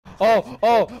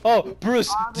Oh,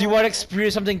 Bruce, do you want to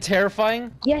experience something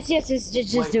terrifying? Yes, just do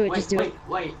it, just do it.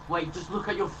 Wait, just look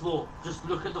at your floor. Just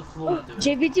look at the floor and do it.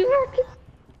 JV, do it.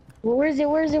 Where is it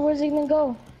gonna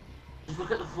go? Just look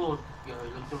at the floor. Yo,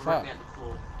 look directly at the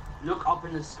floor. Look up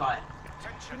in the sky.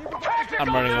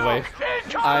 I'm running away.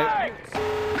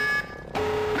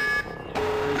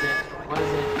 What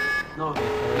is it? No.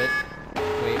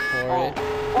 Wait for it.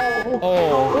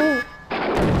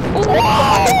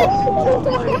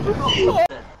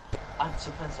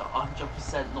 Anticancer,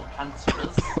 100% not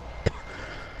cancerous.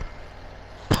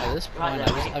 At this point,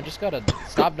 I just gotta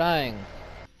stop dying.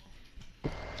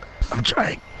 I'm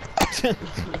trying.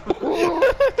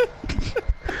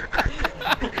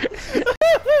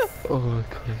 Oh,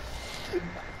 God.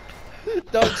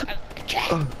 Don't.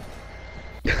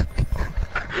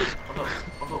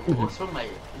 What's wrong,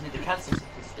 mate? Is it the cancer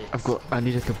statistics? I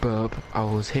needed to burp. I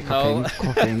was hiccuping,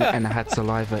 coughing, and I had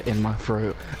saliva in my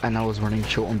throat, and I was running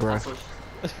short on breath.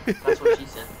 That's what she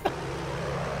said.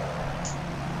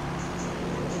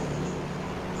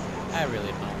 I really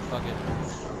don't. Fuck it.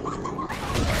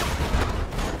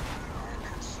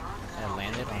 I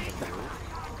landed on the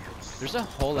roof. There's a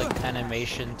whole like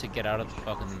animation to get out of the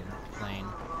fucking plane.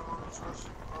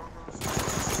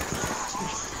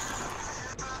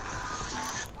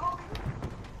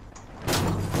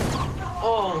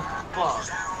 Oh, fuck.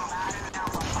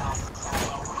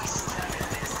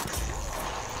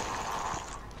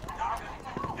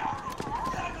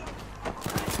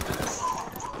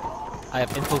 I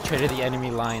have infiltrated the enemy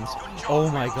lines. Oh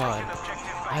my god.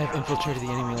 I have infiltrated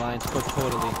the enemy lines, but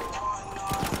totally.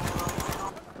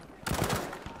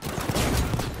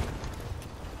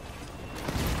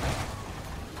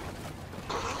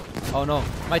 Oh no,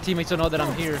 my teammates don't know that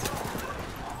I'm here.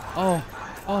 Oh,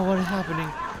 what is happening?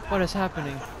 What is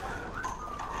happening?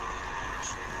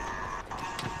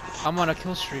 I'm on a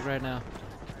kill streak right now.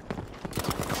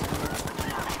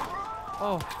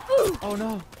 Oh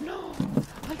no,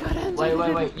 I got ended.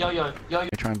 Wait, yo.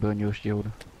 Try and burn your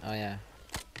shield. Oh yeah.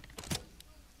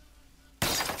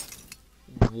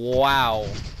 Wow.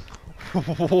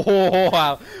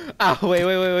 Wow. Ah,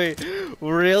 wait.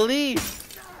 Really?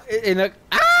 In a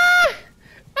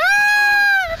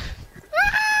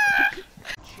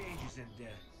Changes in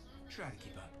there. Try to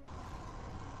keep up.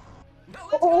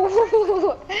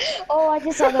 Oh, I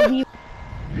just saw the view.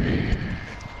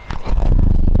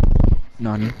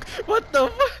 None. What the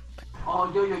fuck?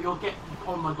 Oh, yo, you're getting.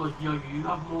 Oh my god, yo, you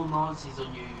have more Nazis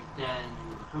on you than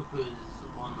hookers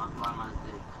on my man's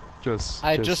dick.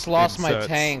 I just lost my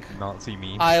tank. Nazi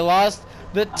meme. I lost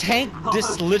the tank.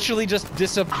 Literally just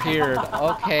disappeared.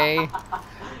 Okay.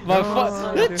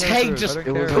 The tank just.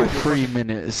 It was like 3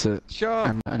 minutes, and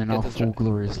then I'll that's fall right.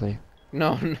 gloriously.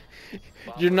 No,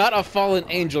 you're not a fallen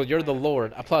angel. You're the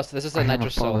Lord. Plus, this is a I am a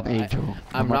nitrous cell. fallen angel.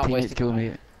 I'm when not my teammates wasting. kill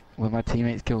me, when my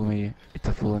teammates kill me, it's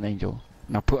a fallen angel.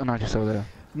 Now put a nitrous cell there.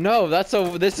 No,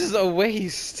 this is a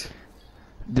waste.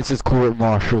 This is court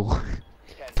martial.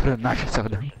 Put a nitrous cell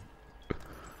there.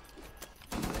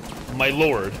 My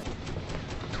lord.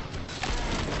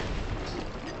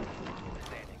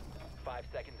 5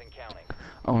 seconds and counting.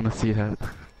 I wanna see that.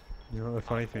 You know what the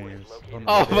funny thing is?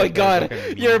 Oh my god,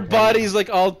 your body's like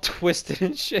all twisted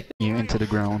and shit. You into the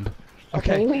ground.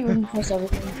 Okay, we reinforce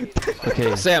everything.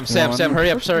 Okay. Sam,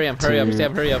 hurry up, Sam, hurry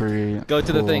up. 3, Go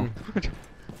to the 4, thing.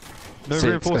 No 6,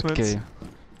 reinforcements. Okay.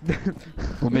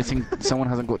 We're missing.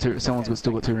 Someone's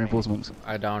still got 2 reinforcements.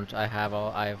 I don't. I have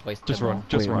wasted. Just them run. all.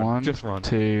 Just Wait, run. 1, Just run.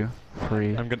 2,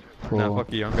 3, I'm gonna. 4, No,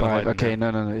 fuck you. I'm gonna 5. hide. Okay,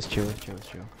 no, it's chill.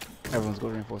 Everyone's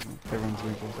got reinforcements. Everyone's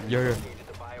reinforcing. Yo,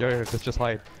 let's just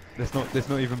hide. Let's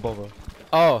not even bother.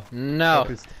 Oh no!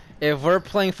 Focused. If we're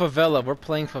playing favela, we're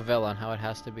playing favela on how it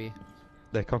has to be.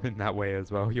 They're coming that way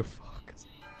as well. You're fucked.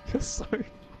 You're so.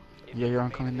 Yeah, you're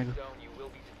oncoming, nigga.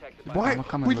 Why? I'm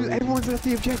coming, Luigi. Everyone's at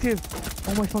the objective.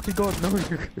 Oh my fucking god, no.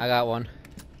 I got one.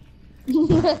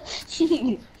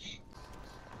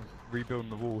 Rebuilding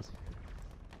the walls.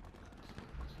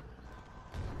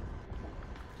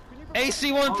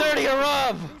 AC 130 or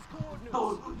up!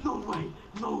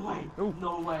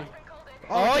 No way.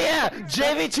 Oh yeah!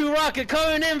 JV2 rocket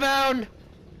coming inbound!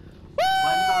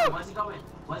 Where's he going?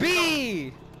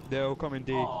 B! They're all coming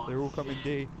D. They're all coming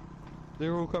D.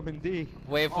 They're all coming D.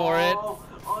 Wait for it.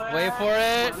 Wait for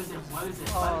it. Where is it?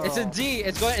 It's a D.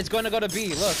 It's going to go to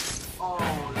B. Look. Oh,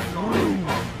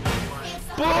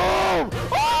 Boom!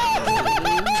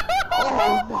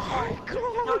 Oh my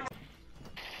god!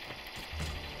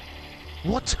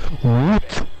 What?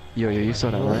 Yo, you saw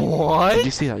that, right? What? Did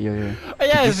you see that? Yo.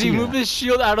 Yes, see you move that? the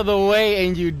shield out of the way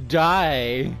and you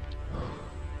die.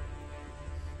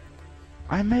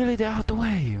 I meleeed it out the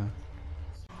way.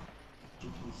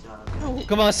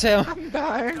 Come on, Sam. I'm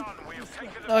dying.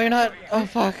 No, you're not. Oh,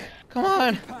 fuck. Come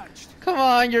on. Come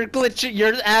on, you're glitching.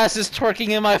 Your ass is twerking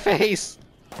in my face.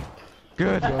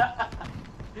 Good.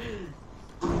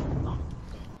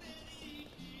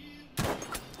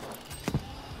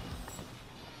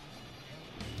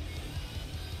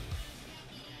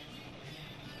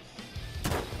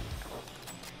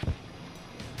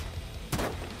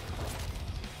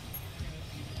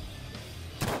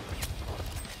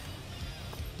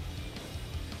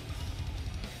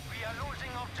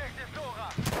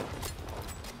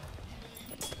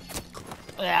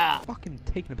 Yeah. Fucking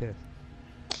taking a piss.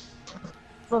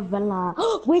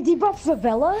 Favela. Wait, they brought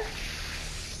favela?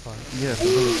 Yeah.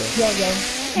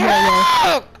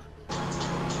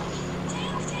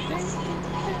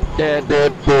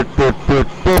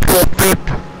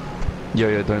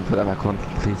 Yo, don't put that back on,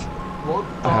 please. What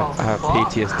the I have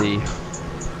fuck? PTSD.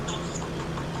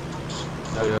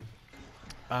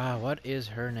 What is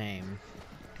her name?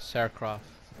 Sarah Croft.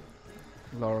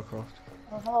 Lara Croft.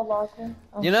 Hello, Lawson.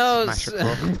 You know, Smash her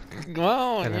Croft. come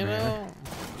on, Hello, you man. know.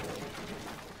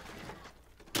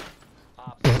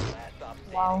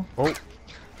 Wow. Oh.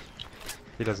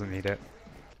 He doesn't need it.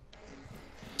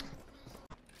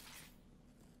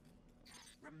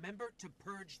 Remember to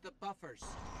purge the buffers.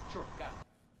 Sure, got it.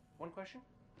 One question?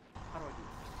 How do I do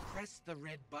it? Press the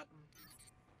red button,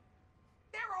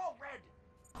 They're all red!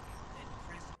 then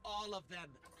press all of them.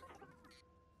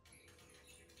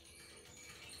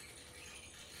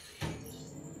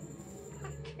 I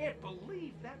can't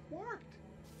believe that worked!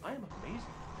 I am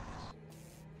amazing at this.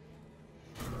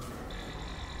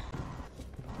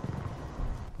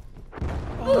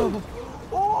 Oh.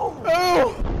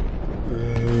 Oh!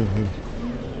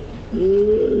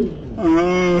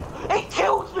 It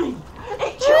killed me!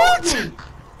 It killed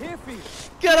me!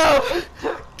 Get out!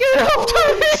 Get out!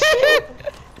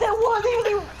 That wasn't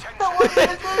even... That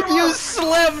wasn't even... You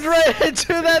slammed right into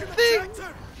that thing!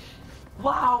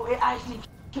 Wow, it actually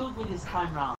killed me this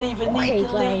time round. I didn't even Okay, need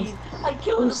to guys. leave. I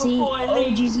killed You it see, before I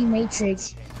leave. OGZ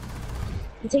Matrix.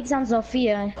 It takes down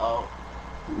Sophia. Oh,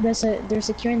 They're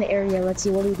securing the area. Let's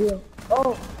see, what do we do?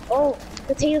 Oh,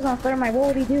 potatoes on thermite. What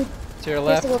would he do? To your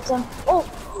left. Oh,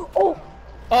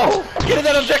 Oh! Get in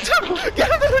that objective! Get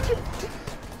in that objective!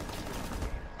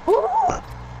 oh.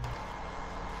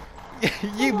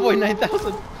 Ye boy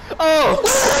 9000! Oh!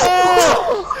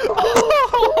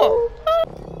 Oh!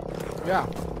 Yeah.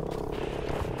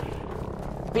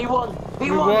 B1! We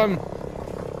B1! won!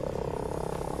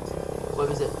 Where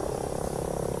is it?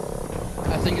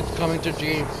 I think it's coming to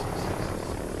G.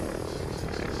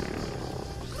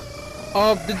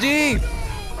 Oh, the D!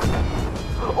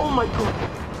 Oh my god!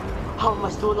 How am I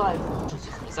still alive?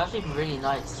 It's actually really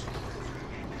nice.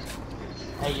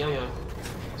 Hey, yo.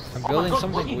 I'm my building God, what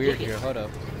something you weird digging? here. Hold up.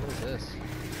 What is this?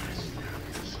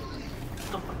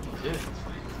 What the fuck are you doing?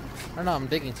 I don't know, I'm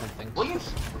digging something. What are you...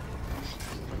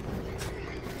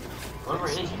 Whatever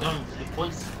it is, you don't... Your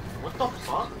voice... What the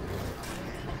fuck?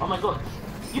 Oh my god.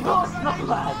 You built a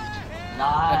snowman!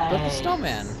 I built the Nice!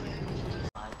 snowman.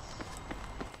 Nice.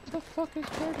 What the fuck is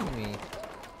hurting me?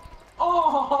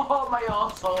 Oh, my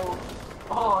arsehole!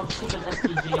 Oh, I just took an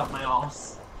SPG up my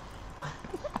arse.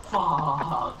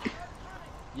 Fuck.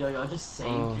 Yo, I just saved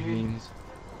Oh, you. memes.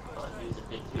 Oh, he was a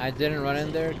big dude. I didn't run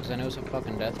in there because I knew it was a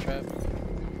fucking death trap.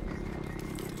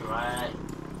 It's alright.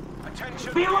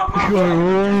 Attention! Be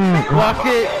rocket!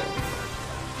 Rocket!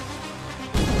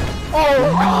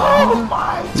 Oh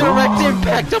my god! Direct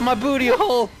impact on my booty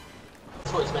hole!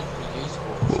 That's what it's meant to be used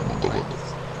for. Like,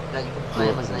 it's, that you can play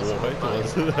it as an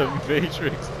nice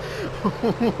Matrix.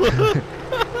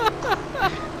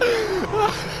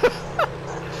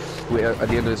 At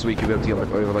the end of this week, you'll be able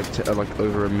to get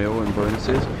over $1 million in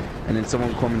bonuses. And then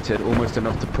someone commented almost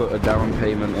enough to put a down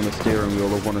payment on the steering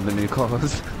wheel of one of the new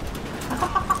cars.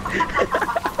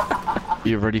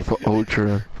 You're ready for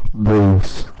Ultra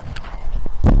Boost.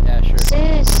 Yeah, sure.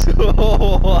 Sis.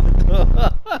 What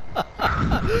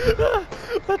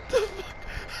the